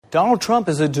Donald Trump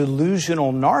is a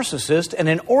delusional narcissist and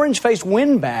an orange-faced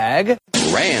windbag.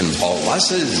 Rand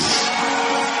Pauluses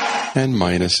and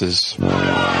Minuses.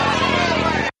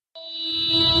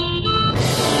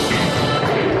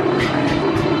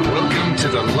 Welcome to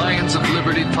the Lions of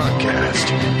Liberty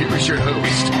podcast. Here is your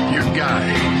host, your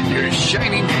guide, your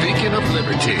shining beacon of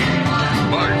liberty,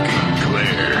 Marc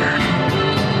Clair.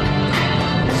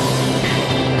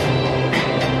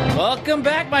 Welcome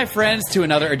back, my friends, to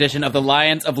another edition of the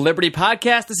Lions of Liberty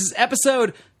podcast. This is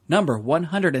episode number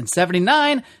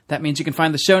 179. That means you can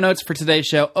find the show notes for today's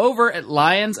show over at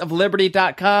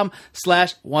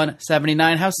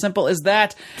lionsofliberty.com/179. How simple is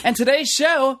that? And today's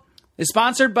show is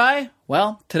sponsored by,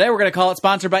 well, today we're going to call it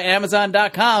sponsored by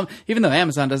Amazon.com, even though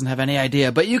Amazon doesn't have any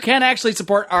idea. But you can actually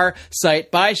support our site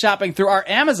by shopping through our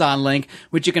Amazon link,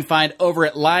 which you can find over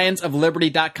at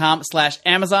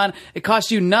lionsofliberty.com/Amazon. It costs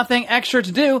you nothing extra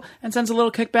to do and sends a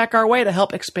little kickback our way to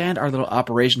help expand our little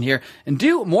operation here and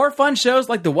do more fun shows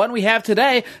like the one we have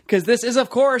today, because this is, of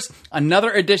course,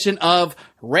 another edition of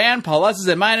Rand Pauluses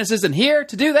and Minuses. And here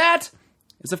to do that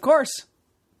is, of course,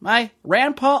 my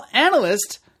Rand Paul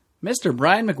analyst, Mr.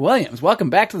 Brian McWilliams.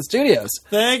 Welcome back to the studios.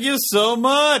 Thank you so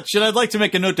much. And I'd like to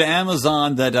make a note to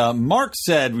Amazon that Mark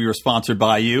said we were sponsored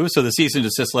by you, so the cease and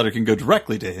desist letter can go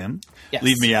directly to him. Yes.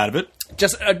 Leave me out of it.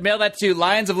 Just mail that to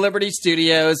Lions of Liberty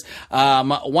Studios,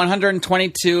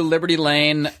 122 Liberty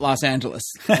Lane, Los Angeles,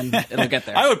 and it'll get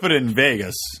there. I would put it in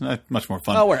Vegas. Much more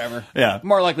fun. Oh, wherever. Yeah.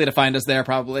 More likely to find us there,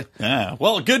 probably. Yeah.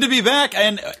 Well, good to be back.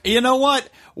 And you know what?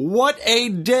 What a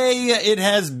day it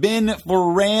has been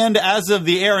for Rand. As of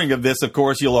the airing of this, of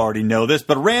course, you'll already know this,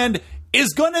 but Rand is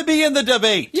going to be in the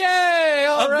debate. Yay!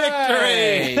 All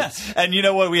right. Victory! And you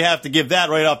know what? We have to give that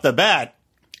right off the bat.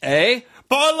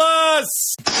 Paulus!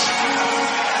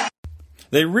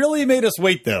 They really made us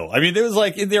wait, though. I mean, it was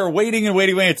like they were waiting and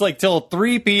waiting. It's like till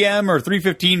 3 p.m. or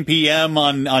 3:15 p.m.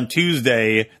 on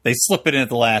Tuesday. They slip it in at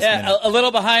the last minute. A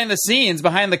little behind the scenes,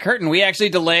 behind the curtain. We actually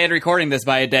delayed recording this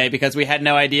by a day because we had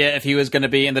no idea if he was going to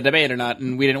be in the debate or not,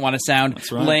 and we didn't want to sound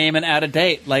lame and out of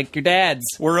date like your dad's.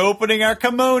 We're opening our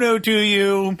kimono to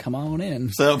you. Come on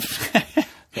in. So...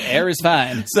 The air is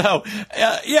fine. So,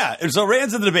 so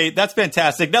Rand's in the debate. That's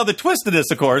fantastic. Now, the twist of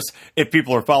this, of course, if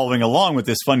people are following along with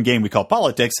this fun game we call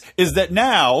politics, is that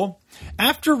now,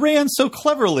 after Rand so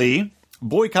cleverly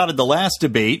boycotted the last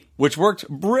debate, which worked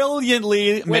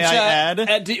brilliantly, may I add.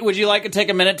 Would you like to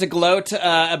take a minute to gloat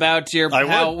about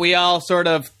how we all sort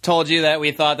of told you that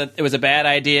we thought that it was a bad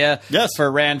idea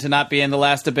for Rand to not be in the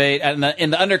last debate, in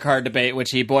the undercard debate, which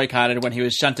he boycotted when he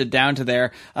was shunted down to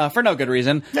there for no good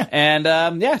reason. Yeah. And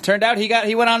turned out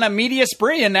he went on a media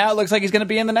spree, and now it looks like he's going to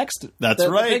be in the next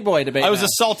the big boy debate. I was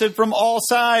assaulted from all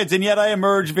sides, and yet I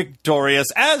emerged victorious,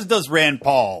 as does Rand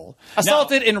Paul.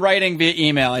 Assaulted in writing via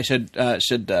email, I should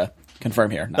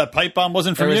confirm here. The pipe bomb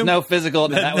wasn't from you? There was no physical.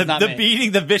 That was not me.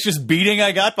 Beating, the vicious beating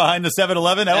I got behind the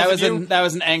 7-Eleven. That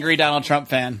was an angry Donald Trump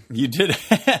fan. You did.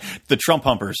 The Trump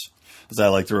humpers, as I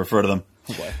like to refer to them.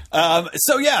 Oh boy.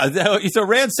 So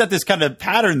Rand set this kind of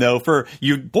pattern, though, for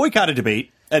you boycott a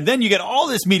debate, and then you get all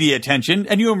this media attention,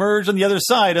 and you emerge on the other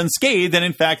side unscathed, and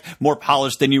in fact, more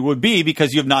polished than you would be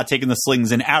because you have not taken the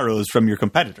slings and arrows from your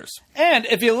competitors. And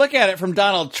if you look at it from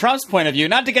Donald Trump's point of view,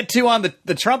 not to get too on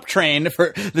the Trump train,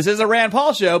 this is a Rand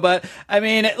Paul show, but, I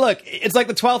mean, look, it's like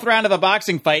the 12th round of a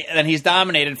boxing fight, and he's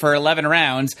dominated for 11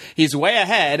 rounds. He's way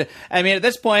ahead. I mean, at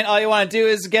this point, all you want to do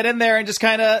is get in there and just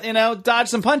kind of, dodge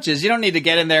some punches. You don't need to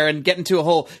get in there and get into a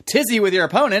whole tizzy with your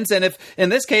opponents, and if, in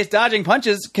this case, dodging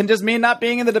punches can just mean not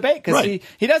being in the debate, because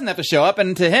he doesn't have to show up,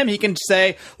 and to him, he can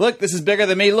say, look, this is bigger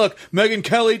than me. Look, Megyn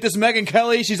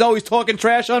Kelly, she's always talking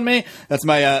trash on me. That's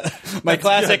my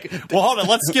classic. Good. Well, hold on,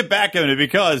 let's skip back a minute,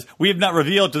 because we have not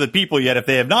revealed to the people yet, if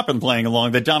they have not been playing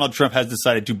along, that Donald Trump has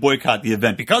decided to boycott the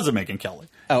event because of Megyn Kelly.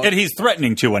 Oh. And he's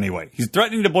threatening to anyway. He's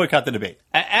threatening to boycott the debate.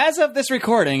 As of this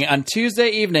recording, on Tuesday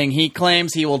evening, he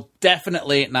claims he will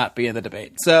definitely not be in the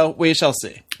debate. So we shall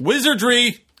see.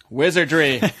 Wizardry.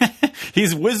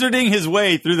 He's wizarding his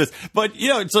way through this, but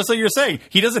so you're saying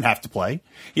he doesn't have to play.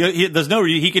 There's no.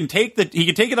 He can take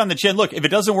it on the chin. Look, if it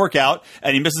doesn't work out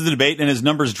and he misses the debate and his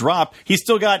numbers drop, he's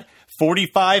still got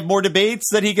 45 more debates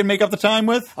that he can make up the time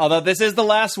with. Although this is the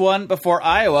last one before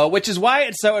Iowa, which is why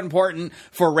it's so important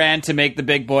for Rand to make the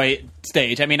big boy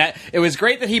stage. I mean, it was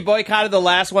great that he boycotted the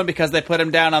last one because they put him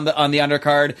down on the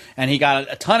undercard, and he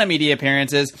got a ton of media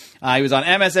appearances. He was on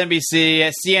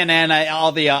MSNBC, CNN,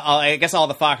 I guess all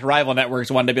the Fox rival networks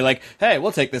wanted to be like, hey,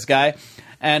 we'll take this guy.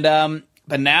 And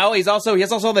but now he has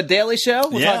also the Daily Show.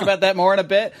 We'll talk about that more in a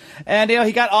bit. And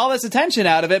he got all this attention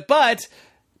out of it, but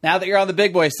Now that you're on the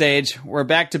big boy stage, we're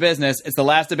back to business. It's the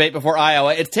last debate before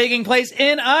Iowa. It's taking place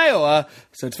in Iowa,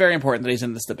 so it's very important that he's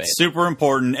in this debate. Super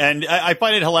important. And I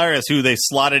find it hilarious who they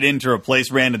slotted in to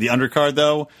replace Rand in the undercard,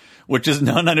 though, which is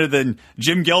none other than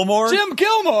Jim Gilmore. Jim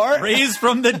Gilmore! Raised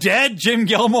from the dead, Jim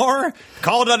Gilmore.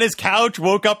 Called on his couch,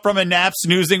 woke up from a nap,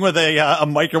 snoozing with a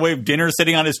microwave dinner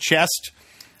sitting on his chest.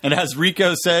 And as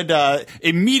Rico said,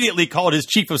 immediately called his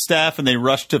chief of staff, and they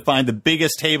rushed to find the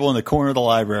biggest table in the corner of the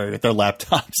library with their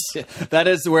laptops. That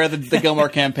is where the Gilmore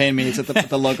campaign meets, at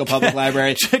the local public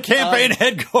library. Campaign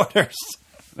headquarters.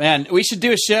 Man, we should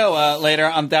do a show later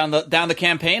on down the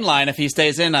campaign line if he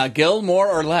stays in. Gilmore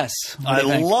or less. I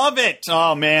love it.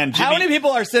 Oh, man. How many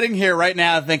people are sitting here right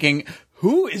now thinking,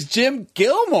 who is Jim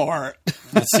Gilmore?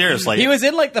 Seriously. He was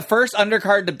in like the first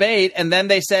undercard debate, and then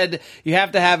they said you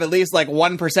have to have at least like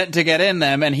 1% to get in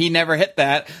them, and he never hit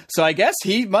that. So I guess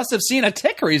he must have seen a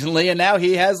tick recently, and now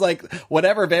he has like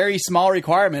whatever very small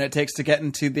requirement it takes to get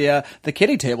into the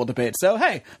kiddie table debate. So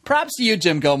hey, props to you,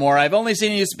 Jim Gilmore. I've only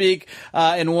seen you speak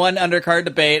in one undercard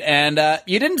debate, and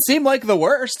you didn't seem like the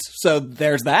worst. So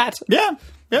there's that. Yeah.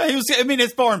 Yeah, he was. I mean,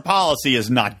 his foreign policy is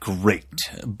not great,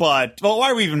 but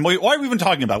why are we even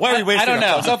talking about it? Why are we wasting? I don't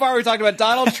know. Time? So far, we talked about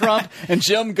Donald Trump and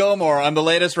Jim Gilmore on the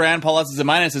latest Rand Pauluses and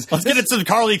Minuses. Let's get into some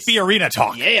Carly Fiorina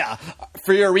talk. Yeah,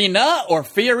 Fiorina or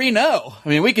Fiorino. I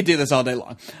mean, we could do this all day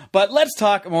long. But let's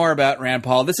talk more about Rand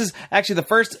Paul. This is actually the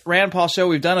first Rand Paul show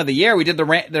we've done of the year. We did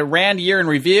the Rand year in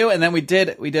review, and then we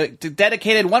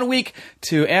dedicated 1 week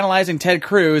to analyzing Ted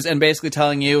Cruz and basically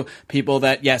telling you people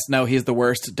that yes, no, he's the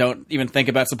worst. Don't even think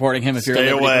about supporting him if you're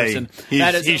a Liberty person.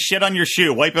 He's shit on your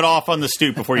shoe. Wipe it off on the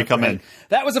stoop before you come in.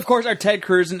 That was, of course, our Ted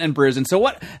Cruz and bruising. So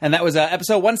what? And that was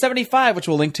episode 175, which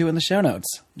we'll link to in the show notes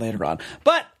later on.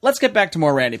 But let's get back to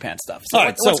more Randy Pants stuff. So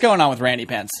what's going on with Randy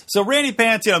Pants? So Randy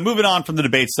Pants, moving on from the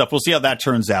debate stuff, we'll see how that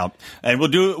turns out, and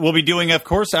we'll be doing, of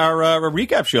course, our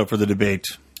recap show for the debate.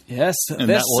 Yes, and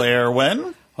that will air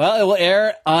when? Well, it will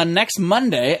air on next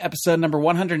Monday, episode number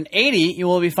 180. You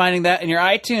will be finding that in your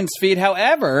iTunes feed.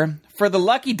 However, for the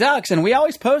Lucky Ducks, and we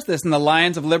always post this in the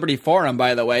Lions of Liberty forum,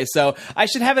 by the way, so I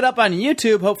should have it up on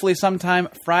YouTube hopefully sometime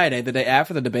Friday, the day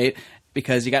after the debate,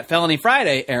 because you got Felony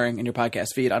Friday airing in your podcast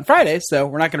feed on Friday, so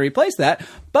we're not going to replace that.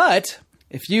 But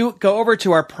if you go over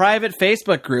to our private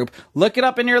Facebook group, look it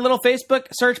up in your little Facebook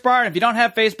search bar. And if you don't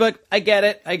have Facebook, I get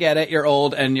it. You're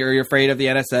old and you're afraid of the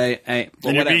NSA. And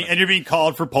you're being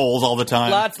called for polls all the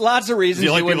time. Lots of reasons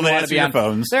you wouldn't want to be on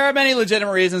phones. There are many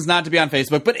legitimate reasons not to be on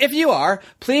Facebook. But if you are,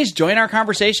 please join our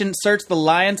conversation. Search the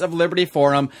Lions of Liberty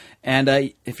forum. And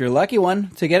if you're a lucky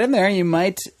one to get in there, you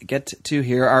might get to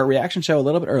hear our reaction show a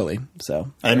little bit early.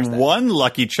 And one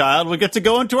lucky child will get to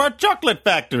go into our chocolate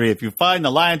factory if you find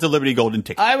the Lions of Liberty golden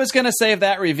ticket. I was going to save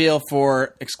that reveal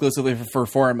exclusively for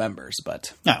forum members,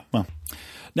 but...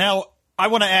 Now, I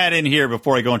want to add in here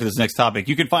before I go into this next topic.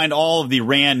 You can find all of the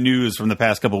Rand news from the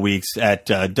past couple of weeks at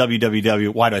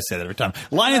www. Why do I say that every time?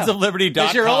 LionsofLiberty.com.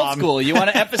 Because you're old school. You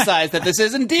want to emphasize that this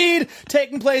is indeed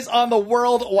taking place on the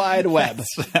World Wide Web.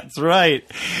 That's right.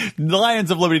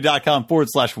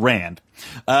 LionsofLiberty.com/Rand.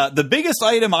 The biggest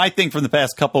item, I think, from the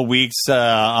past couple of weeks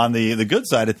on the good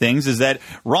side of things is that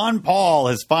Ron Paul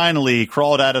has finally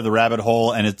crawled out of the rabbit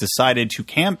hole and has decided to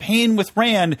campaign with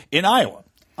Rand in Iowa.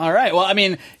 All right. Well, I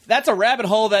mean, that's a rabbit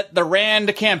hole that the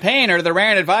Rand campaign or the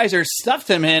Rand advisors stuffed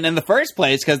him in the first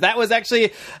place, because that was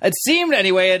actually, it seemed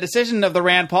anyway, a decision of the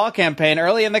Rand Paul campaign.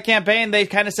 Early in the campaign, they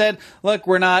kind of said, look,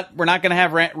 we're not going to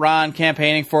have Ron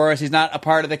campaigning for us. He's not a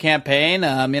part of the campaign.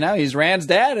 He's Rand's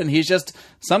dad, and he's just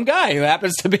some guy who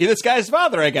happens to be this guy's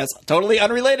father, I guess. Totally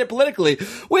unrelated politically,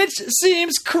 which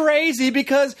seems crazy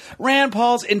because Rand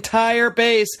Paul's entire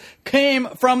base came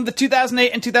from the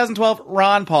 2008 and 2012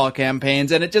 Ron Paul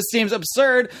campaigns, and it just seems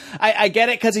absurd. I get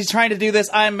it because he's trying to do this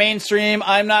I'm mainstream,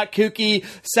 I'm not kooky,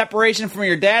 separation from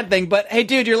your dad thing, but hey,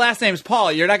 dude, your last name's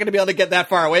Paul. You're not going to be able to get that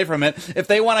far away from it. If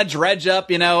they want to dredge up,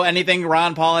 anything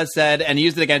Ron Paul has said and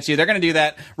use it against you, they're going to do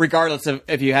that regardless of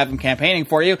if you have him campaigning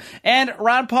for you. And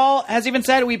Ron Paul has even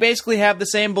said we basically have the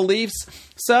same beliefs,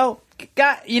 so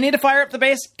you need to fire up the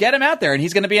base, get him out there, and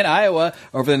he's going to be in Iowa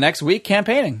over the next week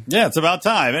campaigning. Yeah, it's about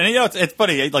time. And it's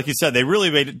funny, like you said, they really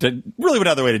went out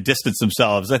of their way to distance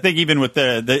themselves. I think even with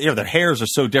their hairs are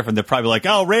so different, they're probably like,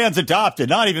 oh, Rand's adopted,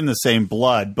 not even the same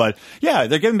blood. But yeah,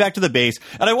 they're getting back to the base.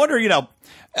 And I wonder,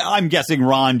 I'm guessing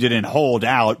Ron didn't hold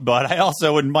out, but I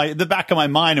also, in the back of my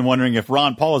mind, am wondering if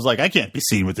Ron Paul is like, I can't be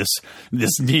seen with this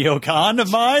neocon of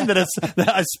mine that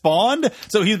I spawned.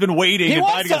 So he's been waiting. He and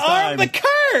wants biding to his time. arm the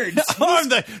Kurds. Arm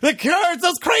the Kurds,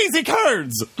 those crazy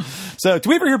Kurds. So, do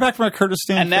we ever hear back from our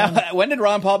Kurdistan? And now, when did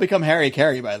Ron Paul become Harry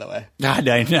Carey, by the way? God,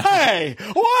 I know. Hey,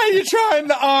 why are you trying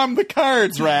to arm the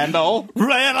Kurds, Randall?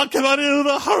 Rand, I'll come out into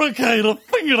the hurricane of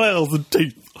fingernails and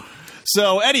teeth.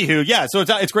 So, anywho, yeah, so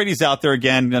it's great he's out there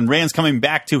again, and Rand's coming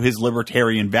back to his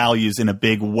libertarian values in a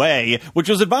big way, which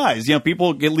was advised. You know, people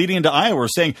leading into Iowa were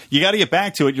saying, you got to get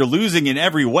back to it. You're losing in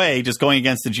every way, just going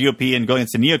against the GOP and going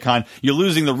against the neocon. You're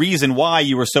losing the reason why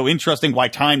you were so interesting, why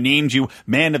Time named you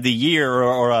Man of the Year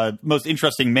or Most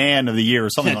Interesting Man of the Year or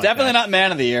something like that. Definitely not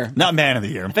Man of the Year. Not Man of the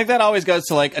Year. I think that always goes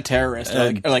to, like, a terrorist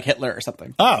or like Hitler or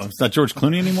something. Oh, it's not George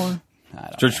Clooney anymore?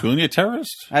 George Clooney a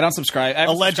terrorist? I don't subscribe.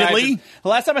 Allegedly? The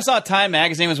last time I saw Time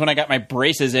magazine was when I got my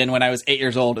braces in when I was 8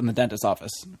 years old in the dentist's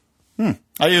office.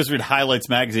 I used to read Highlights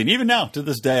magazine. Even now, to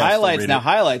this day, Highlights. Now,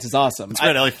 Highlights is awesome. It's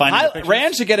great. I like finding the pictures.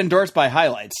 Rand should get endorsed by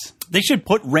Highlights. They should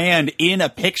put Rand in a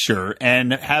picture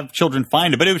and have children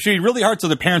find it. But it should be really hard so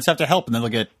the parents have to help, and then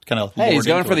they'll get kind of Hey, he's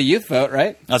going for the youth vote,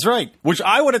 right? That's right. Which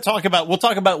I want to talk about. We'll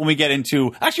talk about when we get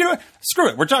into... Actually, you know what? Screw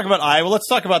it. We're talking about Iowa. Let's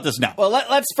talk about this now. Well,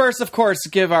 let's first, of course,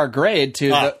 give our grade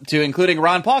to including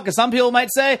Ron Paul, because some people might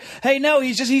say, hey, no,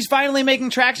 he's finally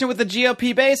making traction with the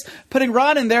GOP base. Putting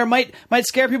Ron in there might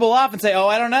scare people off and say, oh,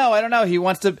 I don't know. He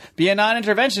wants to be a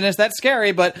non-interventionist. That's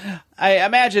scary, but... I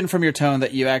imagine from your tone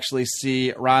that you actually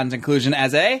see Ron's inclusion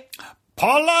as a...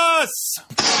 Paulus!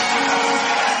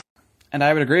 And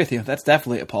I would agree with you. That's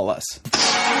definitely a Paulus.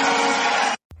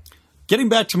 Getting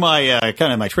back to my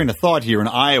my train of thought here in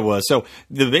Iowa. So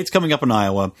the debate's coming up in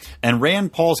Iowa, and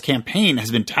Rand Paul's campaign has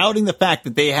been touting the fact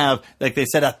that they have, like they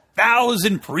said,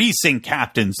 1,000 precinct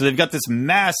captains. So they've got this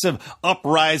massive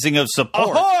uprising of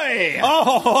support. Ahoy!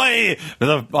 Ahoy!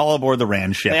 All aboard the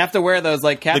Rand ship. They have to wear those,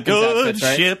 like, captain's the good outfits,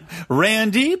 right? ship,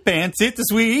 Randy Pants. It's a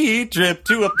sweet trip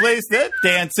to a place that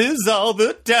dances all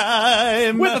the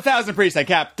time. With 1,000 precinct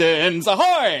captains.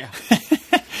 Ahoy!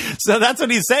 So that's what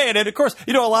he's saying. And, of course,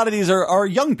 you know, a lot of these are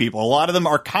young people. A lot of them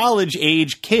are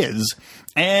college-age kids.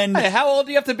 And hey, how old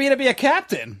do you have to be a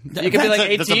captain? You could be like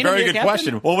 18. That's a very good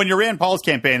question. Well, when you're Rand Paul's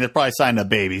campaign, they're probably signing up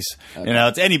babies. Okay. You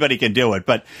know, anybody can do it.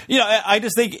 But, you know, I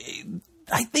just think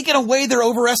in a way they're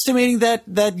overestimating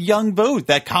that young vote,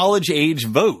 that college-age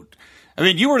vote. I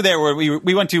mean, you were there where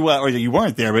we went to, or you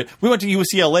weren't there, but we went to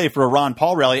UCLA for a Ron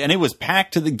Paul rally, and it was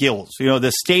packed to the gills. You know,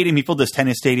 the stadium, he filled this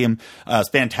tennis stadium. It's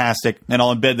fantastic, and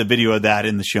I'll embed the video of that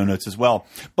in the show notes as well.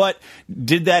 But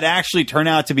did that actually turn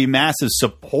out to be massive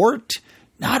support?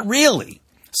 Not really.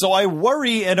 So I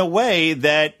worry in a way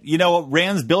that, you know,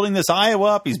 Rand's building this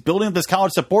Iowa up, he's building up this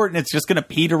college support, and it's just going to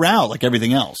peter out like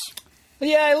everything else.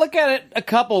 Yeah, I look at it a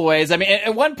couple ways. I mean,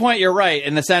 at one point, you're right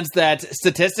in the sense that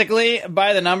statistically,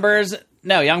 by the numbers,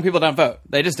 no, young people don't vote.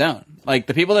 They just don't. Like,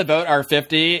 the people that vote are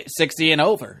 50, 60, and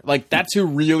over. Like, that's who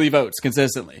really votes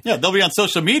consistently. Yeah, they'll be on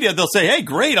social media. They'll say, hey,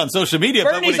 great on social media.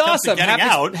 Bernie's but when it comes awesome. to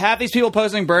getting half these people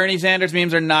posting Bernie Sanders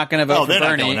memes are not going to vote for they're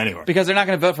Bernie. not going anywhere. Because they're not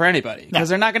going to vote for anybody. Because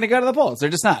they're not going to go to the polls.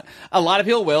 They're just not. A lot of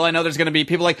people will. I know there's going to be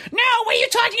people like, no, what are you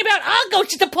talking about? I'll go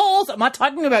to the polls. I'm not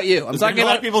talking about you. I'm talking about... a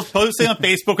lot of people posting on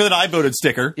Facebook with an I voted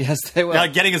sticker. Yes, they will.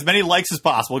 Getting as many likes as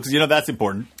possible, because, you know, that's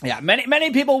important. Yeah,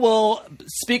 many people will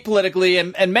speak politically,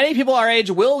 and many people our age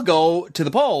will go to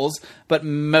the polls, but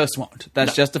most won't.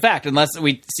 That's just a fact. Unless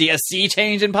we see a sea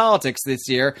change in politics this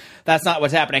year, that's not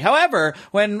what's happening. However,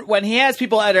 when he has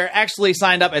people that are actually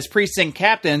signed up as precinct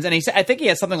captains, and I think he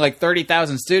has something like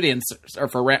 30,000 students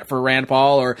for Rand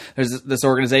Paul, or there's this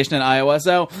organization in Iowa.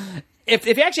 So if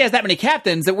he actually has that many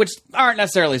captains, which aren't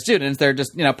necessarily students, they're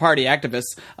just, you know, party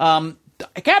activists,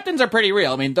 captains are pretty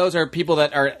real. I mean, those are people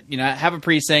that are, you know, have a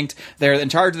precinct. They're in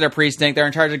charge of their precinct. They're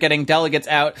in charge of getting delegates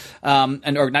out,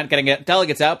 or not getting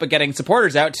delegates out, but getting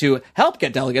supporters out to help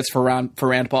get delegates for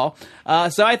Rand Paul.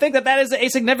 So I think that is a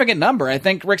significant number. I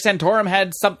think Rick Santorum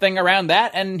had something around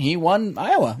that, and he won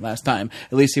Iowa last time.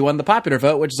 At least he won the popular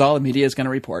vote, which is all the media is going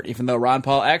to report, even though Ron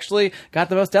Paul actually got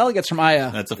the most delegates from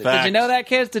Iowa. That's a fact. Did you know that,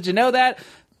 kids? Did you know that?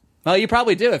 Well, you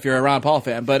probably do if you're a Ron Paul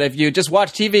fan, but if you just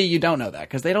watch TV, you don't know that,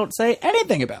 because they don't say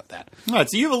anything about that. All right,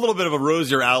 so you have a little bit of a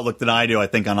rosier outlook than I do, I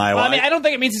think, on Iowa. Well, I mean, I don't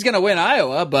think it means he's going to win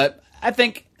Iowa, but I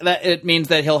think that it means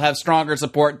that he'll have stronger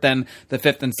support than the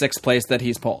 5th and 6th place that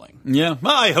he's polling. Yeah,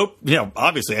 well, I hope, you know,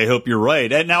 obviously, I hope you're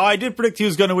right. And now, I did predict he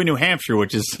was going to win New Hampshire,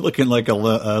 which is looking like a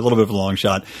little bit of a long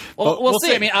shot. Well, we'll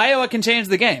see. I mean, Iowa can change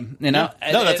the game, you know?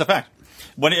 Yeah. No, that's a fact.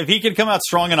 if he can come out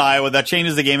strong in Iowa, that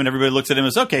changes the game, and everybody looks at him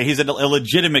as, okay, he's a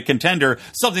legitimate contender,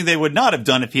 something they would not have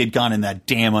done if he had gone in that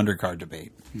damn undercard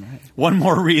debate. Right. One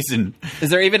more reason. Is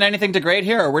there even anything to grade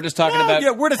here, or we're just talking about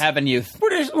having youth?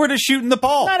 We're just shooting the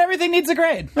ball. Not everything needs a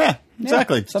grade. Yeah,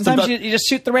 exactly. Sometimes you just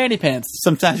shoot the Randy pants.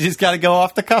 Sometimes you just got to go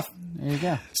off the cuff. There you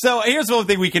go. So here's one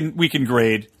thing we can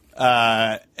grade,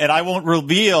 and I won't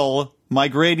reveal my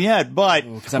grade yet, but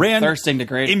Rand thirsting to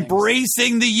grade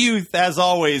embracing the youth as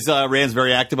always. Rand's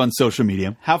very active on social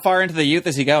media. How far into the youth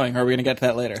is he going? Or are we going to get to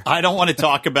that later? I don't want to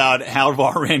talk about how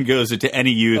far Rand goes into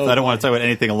any youth. I don't want to talk about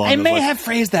anything along those lines. I may have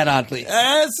phrased that oddly.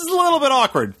 This is a little bit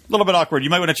awkward. You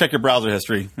might want to check your browser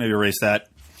history. Maybe erase that.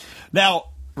 Now,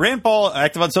 Rand Paul,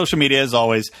 active on social media as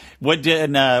always, went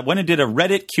and did a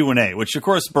Reddit Q&A, which of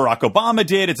course Barack Obama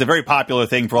did. It's a very popular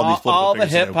thing for all these political all the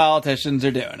figures hip politicians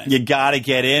are doing it. You got to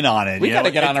get in on it. We got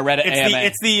to get on a Reddit AMA.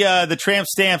 It's the tramp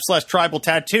stamp / tribal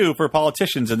tattoo for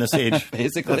politicians in this age.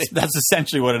 Basically. That's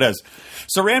essentially what it is.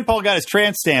 So Rand Paul got his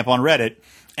tramp stamp on Reddit,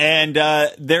 and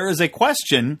there is a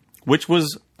question which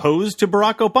was posed to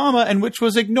Barack Obama and which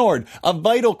was ignored. A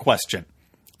vital question.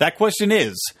 That question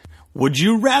is, would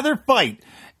you rather fight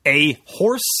a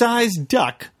horse-sized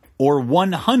duck or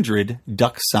 100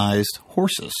 duck-sized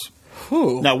horses?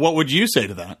 Whew. Now, what would you say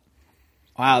to that?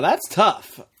 Wow, that's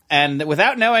tough. And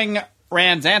without knowing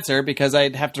Rand's answer, because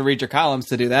I'd have to read your columns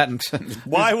to do that. And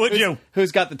why would you?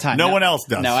 Who's got the time? No one else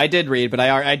does. No, I did read, but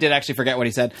I did actually forget what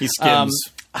he said. He skims.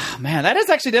 Man, that is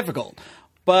actually difficult.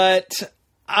 But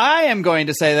I am going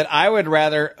to say that I would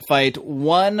rather fight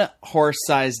one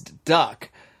horse-sized duck,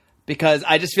 because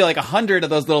I just feel like 100 of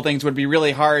those little things would be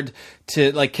really hard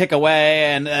to like kick away,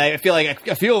 and I feel like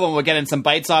a few of them would get in some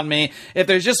bites on me. If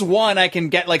there's just one, I can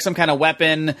get like some kind of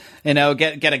weapon,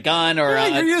 get a gun or.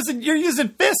 Yeah, you're using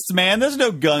fists, man. There's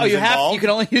no guns. Oh, involved. You can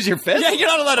only use your fists. Yeah, you're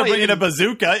not allowed to bring in a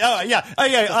bazooka. Oh yeah.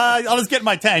 I'll just get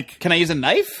my tank. Can I use a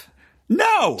knife?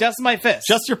 No, just my fist.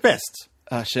 Just your fists.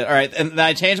 Oh, shit. All right. And then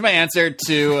I changed my answer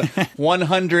to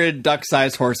 100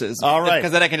 duck-sized horses. All right.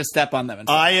 Because then I can just step on them.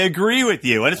 I agree with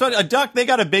you. And it's a duck, they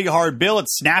got a big, hard bill.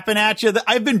 It's snapping at you.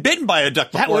 I've been bitten by a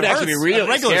duck before. That would actually be really scary. A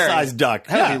regular-sized duck.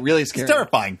 That would be really scary. It's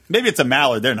terrifying. Maybe it's a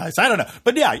mallard. They're nice. I don't know.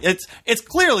 But yeah, it's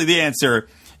clearly the answer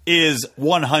is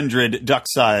 100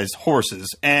 duck-sized horses.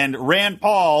 And Rand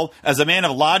Paul, as a man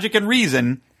of logic and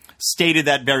reason, stated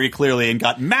that very clearly and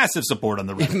got massive support on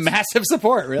the Reddit. Massive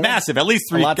support, really? Massive. At least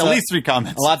three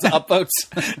comments. Lots of upvotes.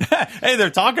 Hey,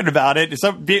 they're talking about it.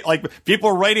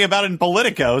 People are writing about it in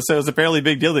Politico, so it was a fairly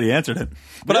big deal that he answered it.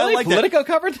 But really? I like Politico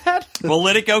covered that?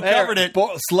 Politico covered it.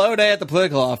 Slow day at the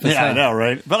political office. Yeah, I know,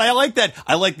 right? But I like that.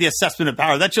 I like the assessment of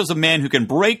power. That shows a man who can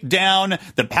break down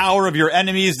the power of your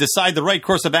enemies, decide the right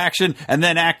course of action, and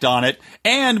then act on it.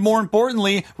 And more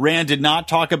importantly, Rand did not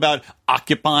talk about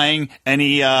occupying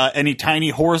any tiny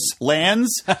horse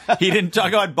lands. He didn't talk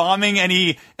about bombing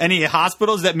any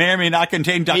hospitals that may or may not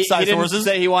contain duck-sized horses. He didn't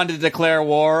say he wanted to declare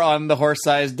war on the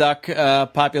horse-sized duck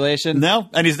population. No,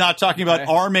 and he's not talking about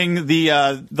arming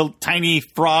the tiny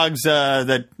frogs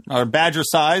that are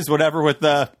badger-sized, whatever. With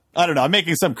I don't know. I'm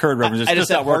making some curd references. I just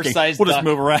said horse-sized. We'll just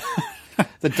move around.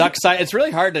 The duck size. It's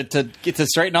really hard to get to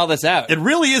straighten all this out. It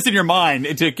really is in your mind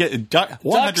to get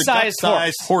 100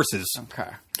 duck-sized horses. Okay.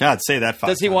 God, say that 5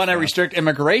 times. Does he want to restrict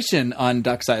immigration on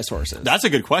duck-sized horses? That's a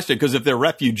good question, because if they're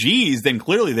refugees, then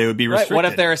clearly they would be restricted. Right. What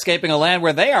if they're escaping a land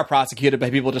where they are prosecuted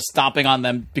by people just stomping on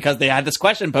them because they had this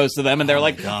question posed to them, and they're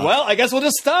well, I guess we'll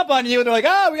just stomp on you. And they're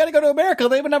like, we got to go to America.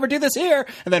 They would never do this here.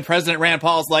 And then President Rand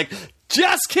Paul's like,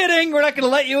 just kidding. We're not going to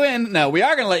let you in. No, we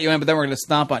are going to let you in, but then we're going to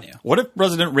stomp on you. What if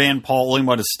President Rand Paul only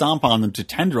wanted to stomp on them to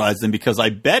tenderize them? Because I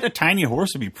bet a tiny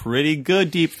horse would be pretty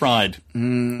good deep fried.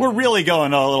 We're really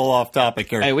going a little off topic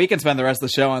here. Hey, we can spend the rest of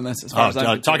the show on this. As far as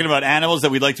I'm talking about animals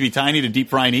that we'd like to be tiny to deep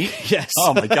fry and eat? Yes.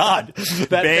 Oh, my God.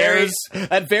 Bears.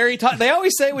 They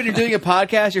always say when you're doing a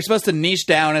podcast, you're supposed to niche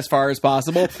down as far as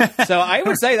possible. So I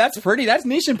would say that's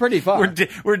niching pretty far.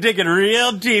 We're digging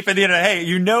real deep. And hey,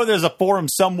 there's a forum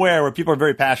somewhere where people are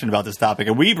very passionate about this topic,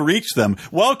 and we've reached them.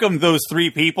 Welcome those 3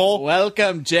 people.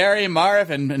 Welcome, Jerry, Marv,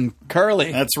 and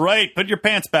Curly. That's right. Put your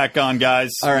pants back on,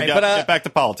 guys. All right, but get back to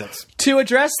politics. To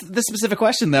address this specific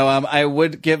question, though, I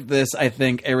would give this, I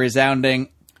think, a resounding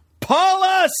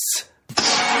Paulus!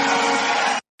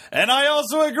 And I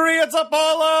also agree it's a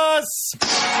Paulus!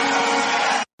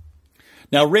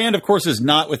 Now, Rand, of course, is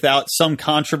not without some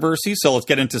controversy, so let's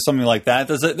get into something like that.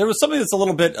 There was something that's a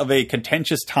little bit of a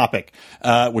contentious topic,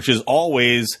 which is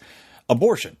always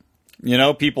abortion.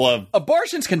 People have...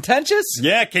 Abortion's contentious?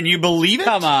 Yeah, can you believe it?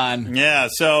 Come on. Yeah,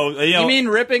 so, You mean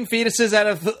ripping fetuses out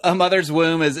of a mother's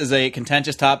womb is a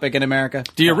contentious topic in America?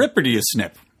 Do you rip or do you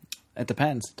snip? It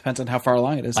depends. Depends on how far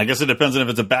along it is. I guess it depends on if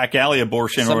it's a back alley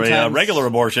abortion or a Sometimes- regular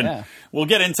abortion. yeah. We'll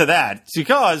get into that. It's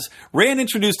because Rand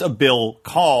introduced a bill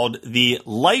called the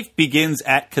Life Begins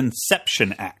at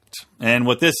Conception Act. And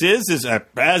what this is,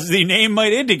 as the name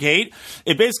might indicate,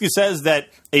 it basically says that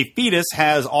a fetus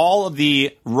has all of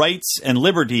the rights and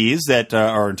liberties that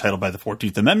are entitled by the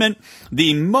 14th Amendment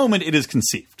the moment it is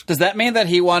conceived. Does that mean that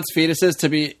he wants fetuses to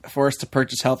be forced to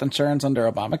purchase health insurance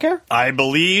under Obamacare? I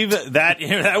believe that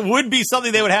that would be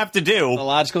something they would have to do. A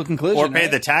logical conclusion. Or pay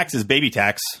right? the taxes, baby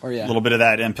tax. Or, yeah. A little bit of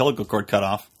that umbilical cord cut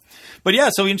off. But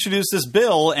yeah, so he introduced this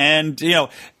bill, and,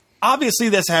 obviously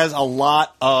this has a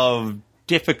lot of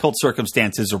difficult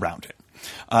circumstances around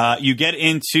it. You get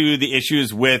into the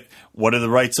issues with what are the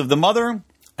rights of the mother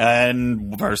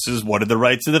and versus what are the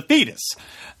rights of the fetus.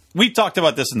 We've talked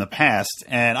about this in the past,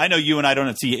 and I know you and I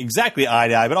don't see exactly eye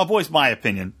to eye, but I'll voice my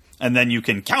opinion, and then you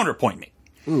can counterpoint me.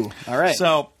 Ooh, all right.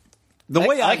 So the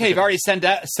way I like how you've already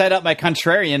set up my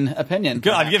contrarian opinion.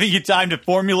 Good. I'm giving you time to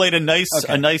formulate a nice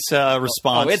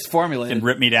response. Oh, it's formulated. And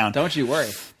rip me down. Don't you worry.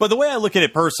 But the way I look at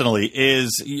it personally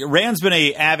is Rand's been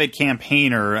an avid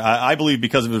campaigner, I believe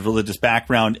because of his religious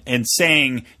background, and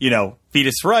saying,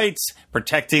 fetus rights,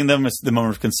 protecting them at the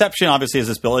moment of conception, obviously, as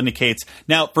this bill indicates.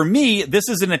 Now, for me, this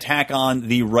is an attack on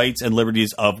the rights and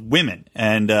liberties of women.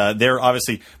 And they're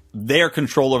obviously their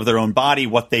control over their own body,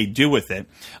 what they do with it.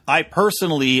 I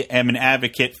personally am an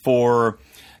advocate for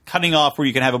cutting off where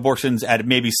you can have abortions at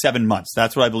maybe 7 months.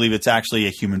 That's what I believe it's actually a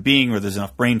human being where there's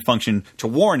enough brain function to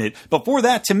warrant it. But for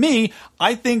that, to me,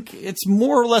 I think it's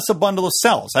more or less a bundle of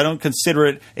cells. I don't consider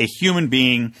it a human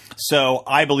being. So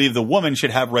I believe the woman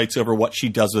should have rights over what she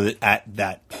does with it at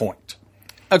that point.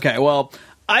 Okay, well,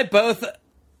 I both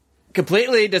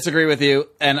completely disagree with you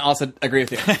and also agree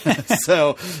with you.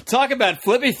 So talk about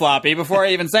flippy floppy before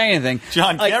I even say anything.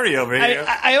 John Kerry over here.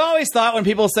 I always thought when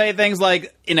people say things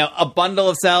like, a bundle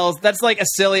of cells, that's like a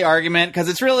silly argument because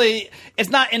it's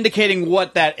not indicating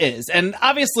what that is. And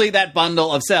obviously that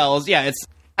bundle of cells,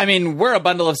 we're a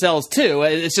bundle of cells too.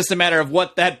 It's just a matter of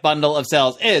what that bundle of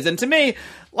cells is. And to me,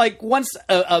 once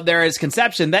there is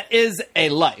conception, that is a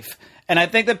life. And I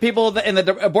think that people in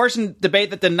the abortion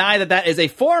debate that deny that is a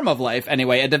form of life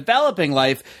anyway, a developing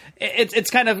life, it's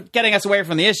kind of getting us away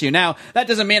from the issue. Now, that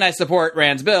doesn't mean I support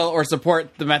Rand's bill or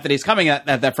support the method he's coming at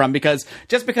that from, because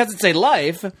just because it's a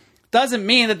life doesn't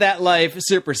mean that life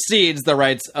supersedes the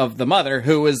rights of the mother,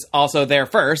 who was also there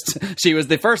first. She was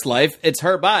the first life. It's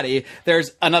her body.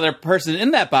 There's another person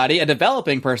in that body, a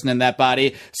developing person in that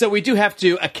body. So we do have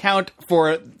to account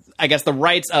for, I guess, the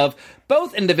rights of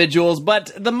both individuals,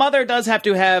 but the mother does have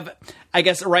to have, I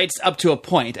guess, rights up to a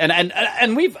point. And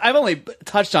I've only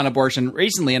touched on abortion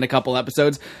recently in a couple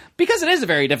episodes because it is a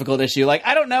very difficult issue.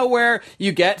 I don't know where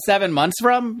you get 7 months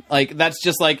from. That's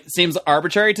just seems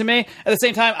arbitrary to me. At the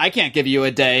same time, I can't give you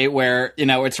a day where,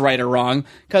 it's right or wrong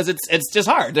because it's just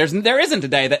hard. There isn't a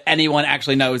day that anyone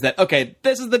actually knows that, okay,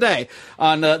 this is the day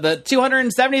on the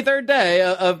 273rd day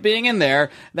of being in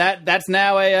there. That's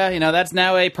now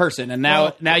a person, and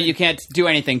now you can't do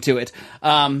anything to it.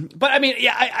 But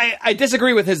I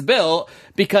disagree with his bill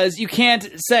because you can't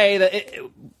say that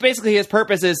basically his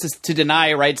purpose is to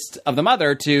deny rights of the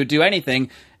mother to do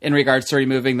anything in regards to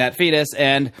removing that fetus.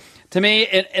 And to me,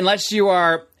 unless you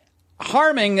are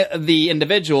harming the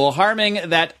individual, harming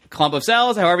that clump of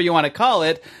cells, however you want to call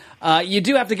it, you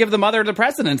do have to give the mother the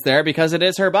precedence there because it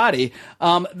is her body.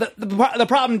 The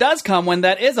problem does come when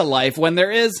that is a life, when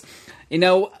there is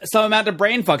some amount of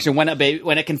brain function, when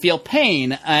it can feel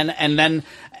pain, and then,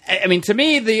 to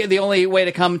me, the only way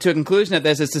to come to a conclusion of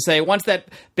this is to say once that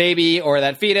baby or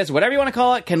that fetus, whatever you want to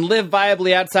call it, can live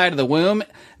viably outside of the womb,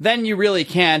 then you really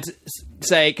can't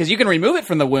say, because you can remove it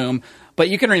from the womb, but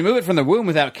you can remove it from the womb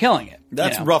without killing it.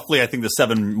 That's roughly, I think, the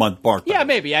 7 month mark. Yeah,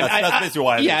 maybe. That's basically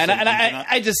why.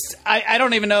 I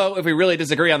don't even know if we really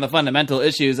disagree on the fundamental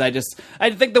issues. I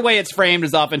think the way it's framed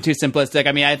is often too simplistic.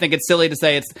 I think it's silly to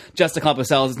say it's just a clump of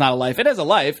cells. It's not a life. It is a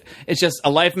life. It's just a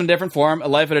life in a different form, a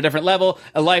life at a different level,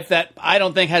 a life that I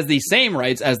don't think has the same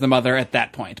rights as the mother at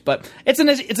that point. But it's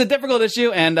a difficult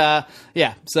issue, and but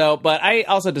I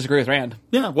also disagree with Rand.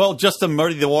 Yeah, well, just to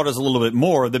muddy the waters a little bit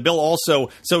more, the bill also,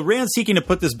 so Rand's seeking to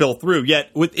put this bill through,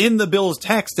 yet within the bill's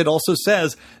text, it also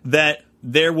says that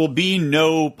there will be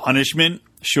no punishment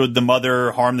should the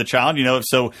mother harm the child.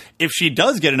 So if she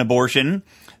does get an abortion,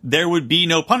 there would be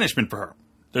no punishment for her.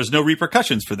 There's no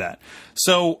repercussions for that.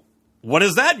 So what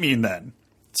does that mean then?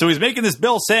 So he's making this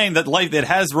bill saying that life that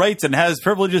has rights and has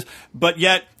privileges, but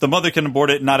yet the mother can abort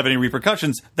it and not have any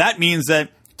repercussions. That means that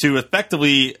to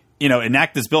effectively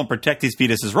enact this bill and protect these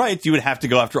fetuses' rights, you would have to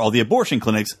go after all the abortion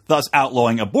clinics, thus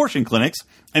outlawing abortion clinics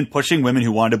and pushing women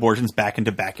who wanted abortions back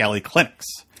into back alley clinics.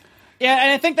 Yeah,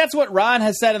 and I think that's what Ron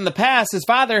has said in the past. His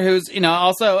father, who's,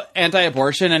 also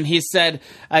anti-abortion, and he said,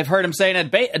 I've heard him say in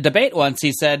a debate once,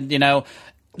 he said,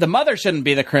 the mother shouldn't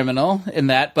be the criminal in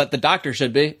that, but the doctor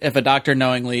should be, if a doctor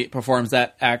knowingly performs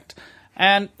that act.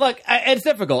 And look, it's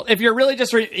difficult. If you're really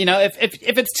just, if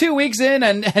it's 2 weeks in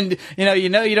and you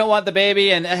don't want the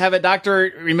baby and have a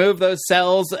doctor remove those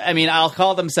cells. I mean, I'll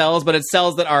call them cells, but it's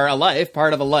cells that are a life,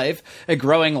 part of a life, a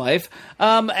growing life.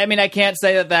 I can't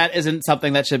say that isn't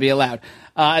something that should be allowed.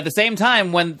 At the same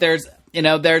time, when there's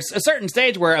a certain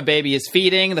stage where a baby is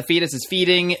feeding, the fetus is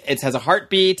feeding, it has a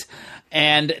heartbeat.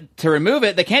 And to remove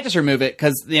it, they can't just remove it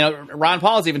because, Ron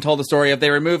Paul has even told the story of they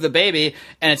remove the baby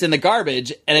and it's in the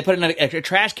garbage and they put it in a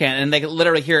trash can and they can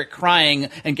literally hear it crying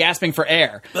and gasping for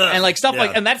air. And stuff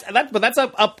and that's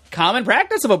a common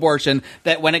practice of abortion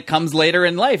that when it comes later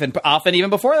in life and often even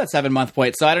before that 7-month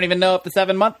point. So I don't even know if the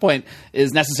 7-month point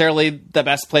is necessarily the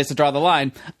best place to draw the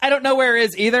line. I don't know where it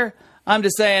is either. I'm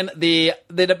just saying the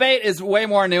debate is way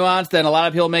more nuanced than a lot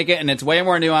of people make it, and it's way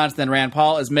more nuanced than Rand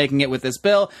Paul is making it with this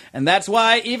bill. And that's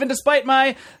why, even despite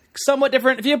my somewhat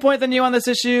different viewpoint than you on this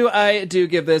issue, I do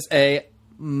give this a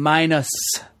minus.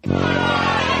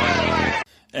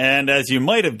 And as you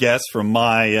might have guessed from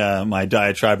my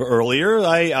diatribe earlier,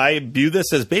 I view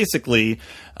this as basically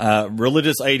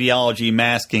religious ideology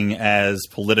masking as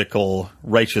political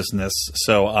righteousness.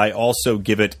 So I also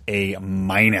give it a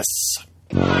minus.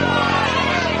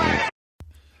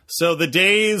 So the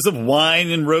days of wine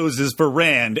and roses for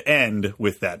Rand end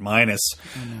with that minus.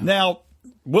 Now,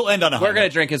 we'll end on a high note. We're going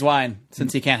to drink his wine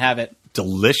since he can't have it.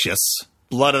 Delicious.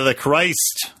 Blood of the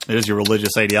Christ. There's your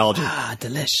religious ideology. Ah,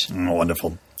 delish.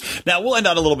 Wonderful. Now, we'll end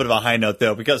on a little bit of a high note,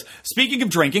 though, because speaking of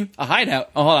drinking... A high note?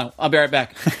 Oh, hold on. I'll be right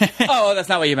back. Oh, that's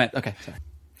not what you meant. Okay, sorry.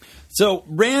 So,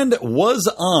 Rand was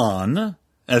on,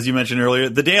 as you mentioned earlier,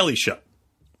 The Daily Show.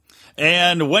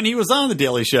 And when he was on The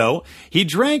Daily Show, he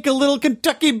drank a little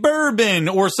Kentucky bourbon,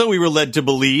 or so we were led to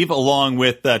believe, along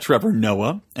with Trevor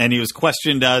Noah. And he was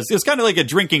questioned as, it was kind of like a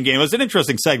drinking game. It was an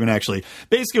interesting segment, actually.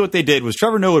 Basically what they did was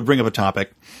Trevor Noah would bring up a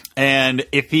topic, and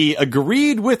if he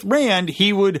agreed with Rand,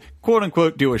 he would,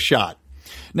 quote-unquote, do a shot.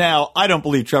 Now, I don't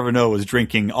believe Trevor Noah was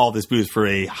drinking all this booze for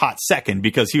a hot second,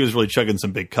 because he was really chugging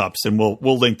some big cups, and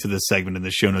we'll link to this segment in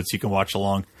the show notes so you can watch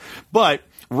along. But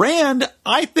Rand,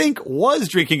 I think, was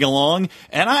drinking along,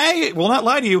 and I will not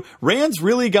lie to you, Rand's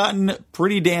really gotten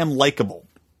pretty damn likable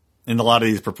in a lot of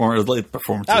these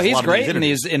performances. Oh, he's great in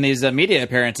these media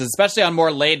appearances, especially on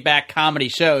more laid-back comedy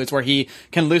shows where he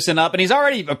can loosen up, and he's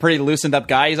already a pretty loosened-up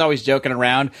guy. He's always joking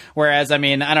around, whereas, I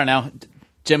don't know,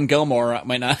 Jim Gilmore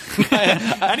might not.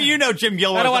 How do you know Jim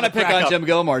Gilmore? I don't want to pick on Jim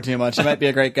Gilmore too much. He might be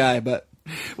a great guy, but...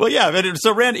 Well, yeah.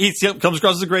 So Rand, he comes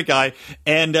across as a great guy,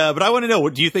 and but I want to know,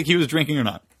 do you think he was drinking or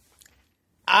not?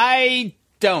 I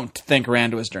don't think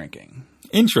Rand was drinking.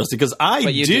 Interesting, because I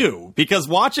do. Because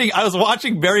I was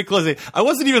watching very closely. I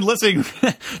wasn't even listening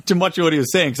to much of what he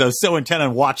was saying because I was so intent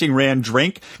on watching Rand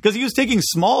drink, because he was taking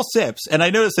small sips. And I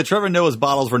noticed that Trevor Noah's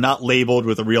bottles were not labeled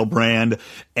with a real brand,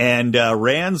 and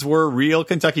Rand's were real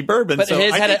Kentucky bourbon. But so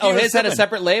his had a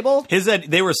separate label?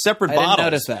 They were separate bottles. I didn't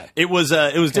notice that. It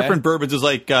was different bourbons. It was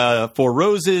like Four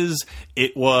Roses.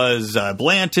 It was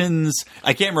Blanton's.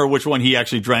 I can't remember which one he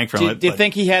actually drank from. Do you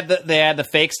think they had the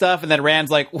fake stuff, and then Rand's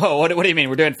like, whoa, what do you mean?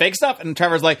 We're doing fake stuff? And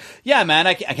Trevor's like, yeah, man,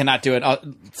 I cannot do it.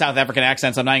 South African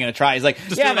accent, so I'm not going to try. He's like,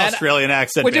 just yeah, do an man, Australian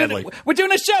accent badly. We're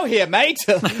doing a show here, mate.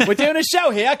 We're doing a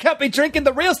show here. I can't be drinking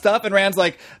the real stuff. And Rand's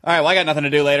like, all right, well, I got nothing to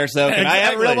do later, so can I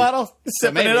have a real bottle?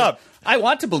 Sipping it up. I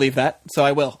want to believe that, so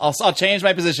I will. I'll change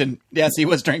my position. Yes, he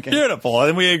was drinking. Beautiful,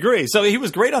 and we agree. So he was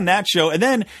great on that show, and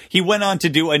then he went on to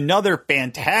do another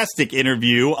fantastic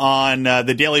interview on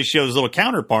The Daily Show's little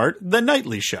counterpart, The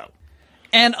Nightly Show.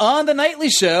 And on The Nightly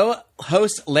Show,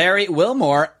 host Larry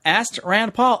Wilmore asked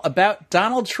Rand Paul about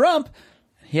Donald Trump.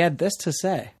 He had this to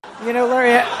say.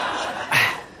 Larry,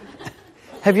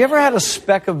 have you ever had a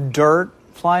speck of dirt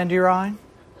fly into your eye?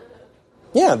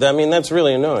 Yeah, that's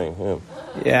really annoying.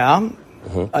 Yeah.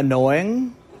 Mm-hmm.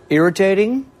 Annoying,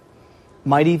 irritating,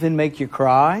 might even make you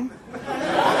cry.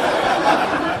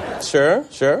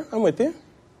 Sure, I'm with you.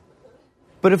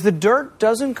 But if the dirt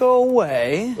doesn't go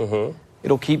away,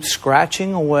 it'll keep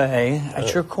scratching away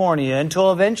at your cornea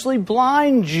until eventually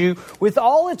blinds you with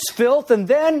all its filth, and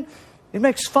then it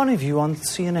makes fun of you on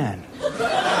CNN.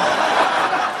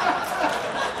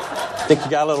 I think you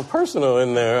got a little personal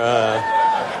in there.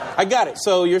 I got it.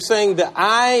 So you're saying that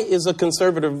I is a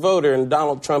conservative voter and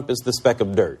Donald Trump is the speck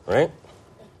of dirt, right?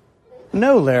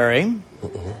 No, Larry.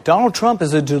 Donald Trump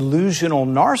is a delusional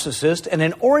narcissist and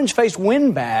an orange-faced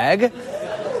windbag. Okay.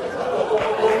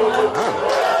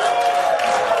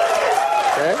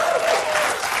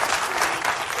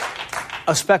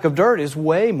 A speck of dirt is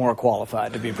way more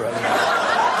qualified to be president.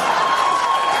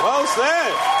 Well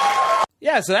said.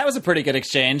 Yeah, so that was a pretty good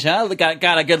exchange, huh?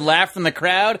 Got a good laugh from the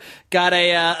crowd. Got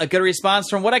a good response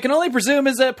from what I can only presume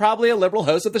is probably a liberal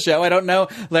host of the show. I don't know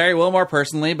Larry Wilmore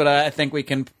personally, but I think we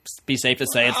can be safe to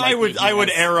say it's. I would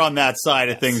err on that side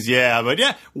of things, yeah. But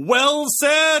yeah, well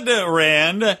said,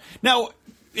 Rand. Now,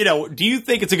 do you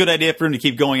think it's a good idea for him to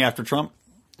keep going after Trump?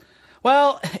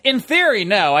 Well, in theory,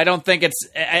 no. I don't think it's.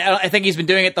 I think he's been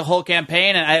doing it the whole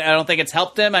campaign, and I don't think it's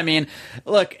helped him. I mean,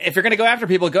 look, if you're going to go after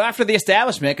people, go after the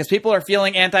establishment, because people are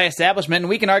feeling anti-establishment, and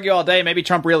we can argue all day. Maybe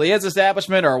Trump really is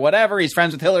establishment or whatever. He's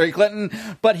friends with Hillary Clinton,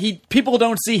 but people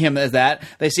don't see him as that.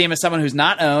 They see him as someone who's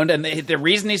not owned, and the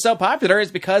reason he's so popular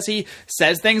is because he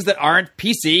says things that aren't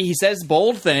PC. He says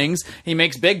bold things. He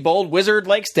makes big, bold,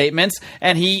 wizard-like statements,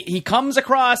 and he comes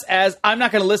across as, I'm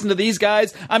not going to listen to these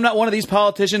guys. I'm not one of these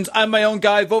politicians. I'm my own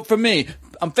guy, vote for me.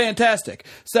 I'm fantastic.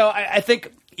 So I think,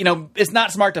 it's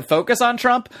not smart to focus on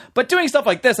Trump, but doing stuff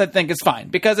like this, I think, is fine,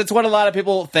 because it's what a lot of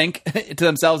people think to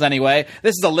themselves anyway.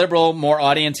 This is a liberal, more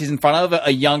audience he's in front of,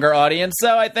 a younger audience.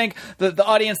 So I think the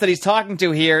audience that he's talking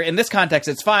to here, in this context,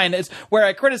 it's fine. It's where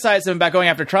I criticize him about going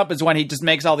after Trump is when he just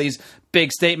makes all these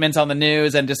big statements on the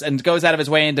news and goes out of his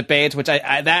way in debates, which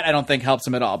I don't think helps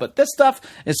him at all. But this stuff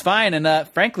is fine, and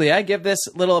frankly, I give this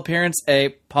little appearance a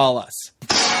Paulus.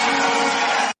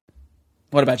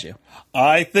 What about you?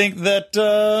 I think that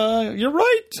you're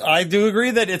right. I do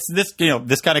agree that it's this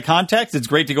kind of context. It's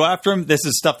great to go after him. This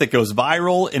is stuff that goes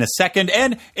viral in a second.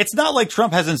 And it's not like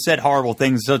Trump hasn't said horrible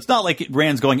things. So it's not like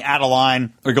Rand's going out of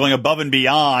line or going above and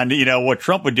beyond, what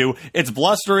Trump would do. It's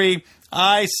blustery.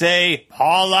 I say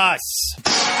Paulus.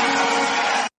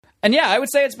 And yeah, I would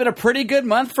say it's been a pretty good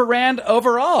month for Rand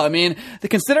overall. I mean,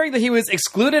 considering that he was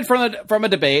excluded from a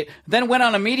debate, then went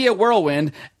on a media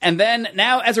whirlwind, and then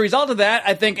now, as a result of that,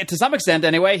 I think, to some extent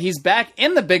anyway, he's back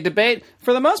in the big debate.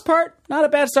 For the most part, not a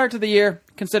bad start to the year,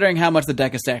 considering how much the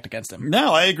deck is stacked against him.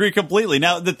 No, I agree completely.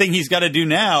 Now, the thing he's got to do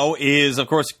now is, of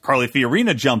course, Carly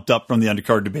Fiorina jumped up from the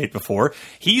undercard debate before.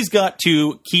 He's got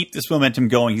to keep this momentum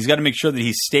going. He's got to make sure that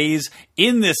he stays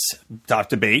in this top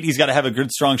debate. He's got to have a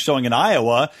good, strong showing in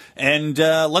Iowa. And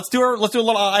let's do a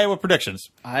little Iowa predictions.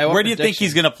 Where do you think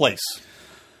he's going to place?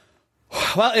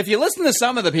 Well, if you listen to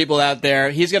some of the people out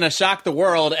there, he's going to shock the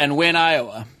world and win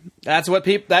Iowa. That's what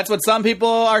some people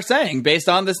are saying, based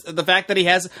on the fact that he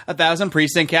has 1,000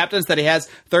 precinct captains, that he has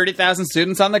 30,000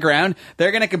 students on the ground.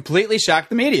 They're going to completely shock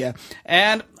the media.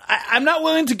 And I'm not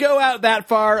willing to go out that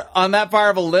far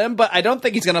of a limb, but I don't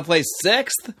think he's going to place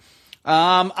sixth.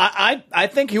 I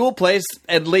think he will place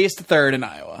at least third in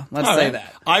Iowa. Let's say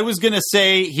that. I was going to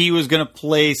say he was going to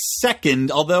place second,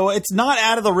 although it's not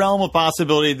out of the realm of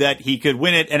possibility that he could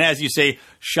win it. And as you say,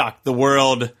 shock the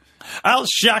world. I'll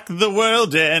shock the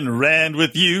world and Rand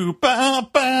with you. Ba,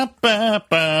 ba, ba,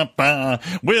 ba, ba.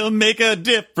 We'll make a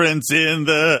difference in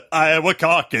the Iowa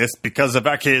caucus because of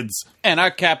our kids. And our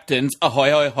captains.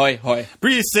 Ahoy, hoy, hoy, hoy.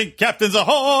 Precinct captains,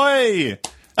 ahoy!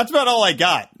 That's about all I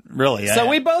got. Really? So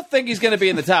we both think he's going to be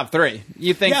in the top three.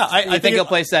 You think? Yeah, I think he'll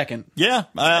play second. Yeah,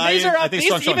 I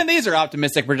think even these are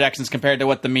optimistic projections compared to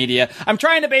what the media. I'm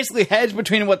trying to basically hedge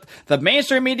between what the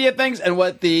mainstream media thinks and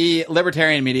what the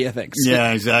libertarian media thinks.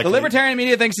 Yeah, exactly. The libertarian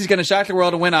media thinks he's going to shock the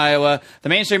world and win Iowa. The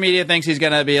mainstream media thinks he's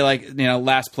going to be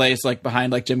last place,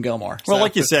 behind Jim Gilmore. Well,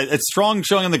 like you said, it's strong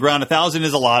showing on the ground. 1,000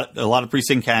 is a lot of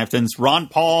precinct captains. Ron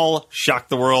Paul shocked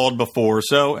the world before,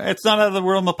 so it's not out of the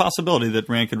realm of possibility that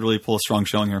Rand could really pull a strong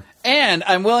showing here. And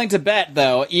I'm willing to bet,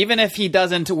 though, even if he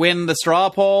doesn't win the straw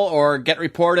poll or get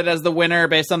reported as the winner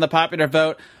based on the popular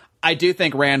vote, I do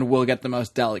think Rand will get the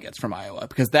most delegates from Iowa,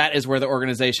 because that is where the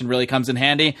organization really comes in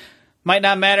handy. Might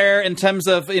not matter in terms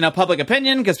of, public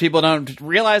opinion, because people don't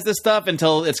realize this stuff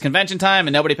until it's convention time,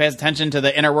 and nobody pays attention to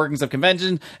the inner workings of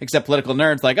convention, except political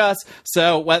nerds like us.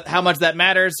 So how much that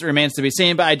matters remains to be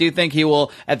seen, but I do think he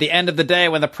will, at the end of the day,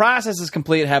 when the process is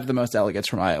complete, have the most delegates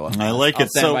from Iowa. I like I'll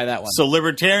it. Stand by that one. So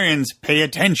libertarians, pay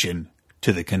attention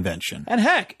to the convention. And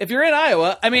heck, if you're in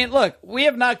Iowa, I mean, look, we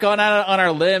have not gone out on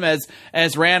our limb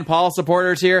as Rand Paul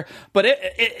supporters here, but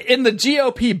in the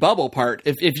GOP bubble part,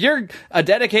 if you're a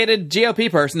dedicated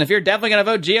GOP person, if you're definitely going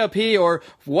to vote GOP or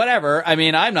whatever, I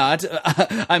mean, I'm not.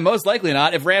 I'm most likely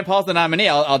not. If Rand Paul's the nominee,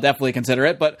 I'll definitely consider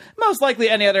it, but most likely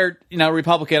any other,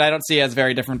 Republican I don't see as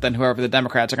very different than whoever the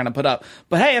Democrats are going to put up.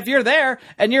 But hey, if you're there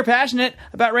and you're passionate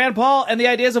about Rand Paul and the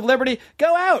ideas of liberty,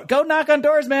 go out, go knock on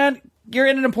doors, man. you're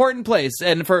in an important place.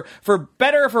 And for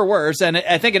better or for worse, and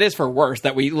I think it is for worse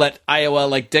that we let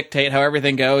Iowa dictate how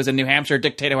everything goes and New Hampshire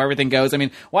dictate how everything goes. I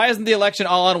mean, why isn't the election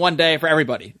all on one day for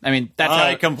everybody? I mean,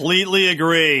 I completely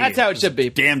agree. That's how it should be.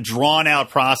 Damn drawn out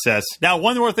process. Now,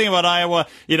 one more thing about Iowa,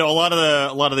 a lot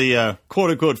of the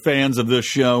quote unquote fans of this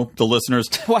show, the listeners.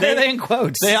 Why are they in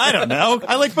quotes? I don't know.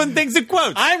 I like putting things in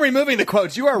quotes. I'm removing the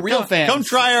quotes. You are real fans. Come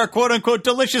try our quote unquote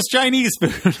delicious Chinese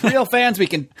food. Real fans we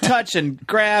can touch and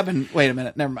grab and wait a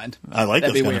minute. Never mind. I like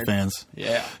those kind of fans.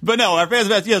 Yeah. But no, our fans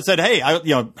said, hey,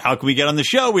 how can we get on the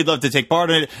show? We'd love to take part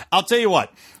in it. I'll tell you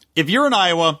what, if you're in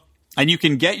Iowa and you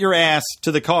can get your ass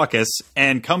to the caucus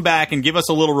and come back and give us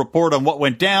a little report on what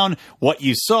went down, what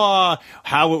you saw,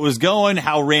 how it was going,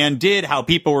 how Rand did, how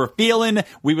people were feeling,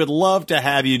 we would love to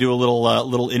have you do a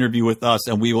little interview with us,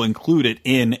 and we will include it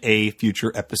in a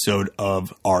future episode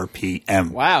of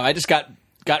RPM. Wow, I just got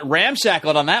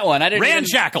ramshackled on that one. I got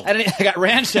ramshackled. I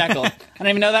didn't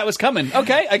even know that was coming.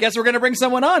 Okay, I guess we're going to bring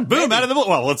someone on. Boom, maybe. Out of the...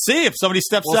 Well, let's see if somebody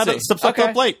steps up to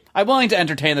the plate. I'm willing to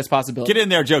entertain this possibility. Get in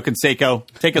there, Joe Canseco.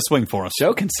 Take a swing for us.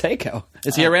 Joe Canseco?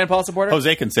 Is he a Rand Paul supporter?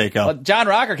 Jose Canseco. Well, John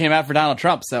Rocker came out for Donald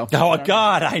Trump, so... Oh,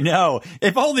 God, I know.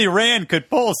 If only Rand could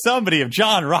pull somebody of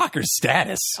John Rocker's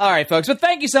status. All right, folks, but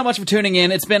thank you so much for tuning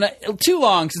in. It's been too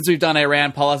long since we've done a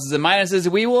Rand Pauluses and Minuses.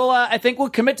 We will, I think we'll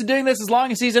commit to doing this as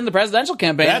long as he's in the presidential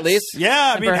campaign, at least.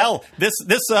 Yeah, I mean, hell, this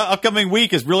upcoming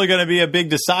week is really going to be a big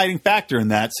deciding factor in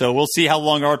that. So we'll see how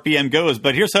long RPM goes,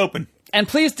 but here's hoping. And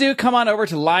please do come on over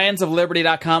to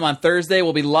lionsofliberty.com on Thursday.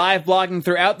 We'll be live blogging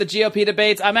throughout the GOP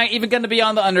debates. I'm even going to be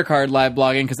on the undercard live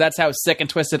blogging because that's how sick and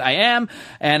twisted I am.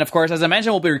 And, of course, as I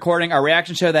mentioned, we'll be recording our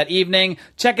reaction show that evening.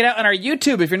 Check it out on our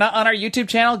YouTube. If you're not on our YouTube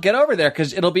channel, get over there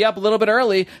because it'll be up a little bit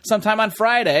early sometime on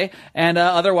Friday. And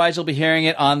otherwise, you'll be hearing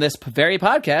it on this very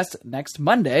podcast next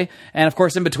Monday. And, of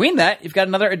course, in between that, you've got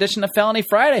another edition of Felony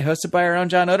Friday hosted by our own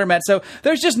John Odermatt. So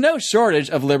there's just no shortage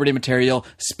of Liberty material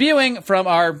spewing from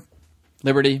our...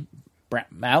 Liberty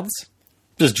mouths?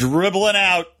 Just dribbling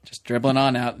out. Just dribbling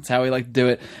on out. That's how we like to do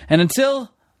it. And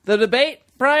until the debate,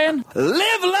 Brian,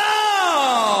 live life!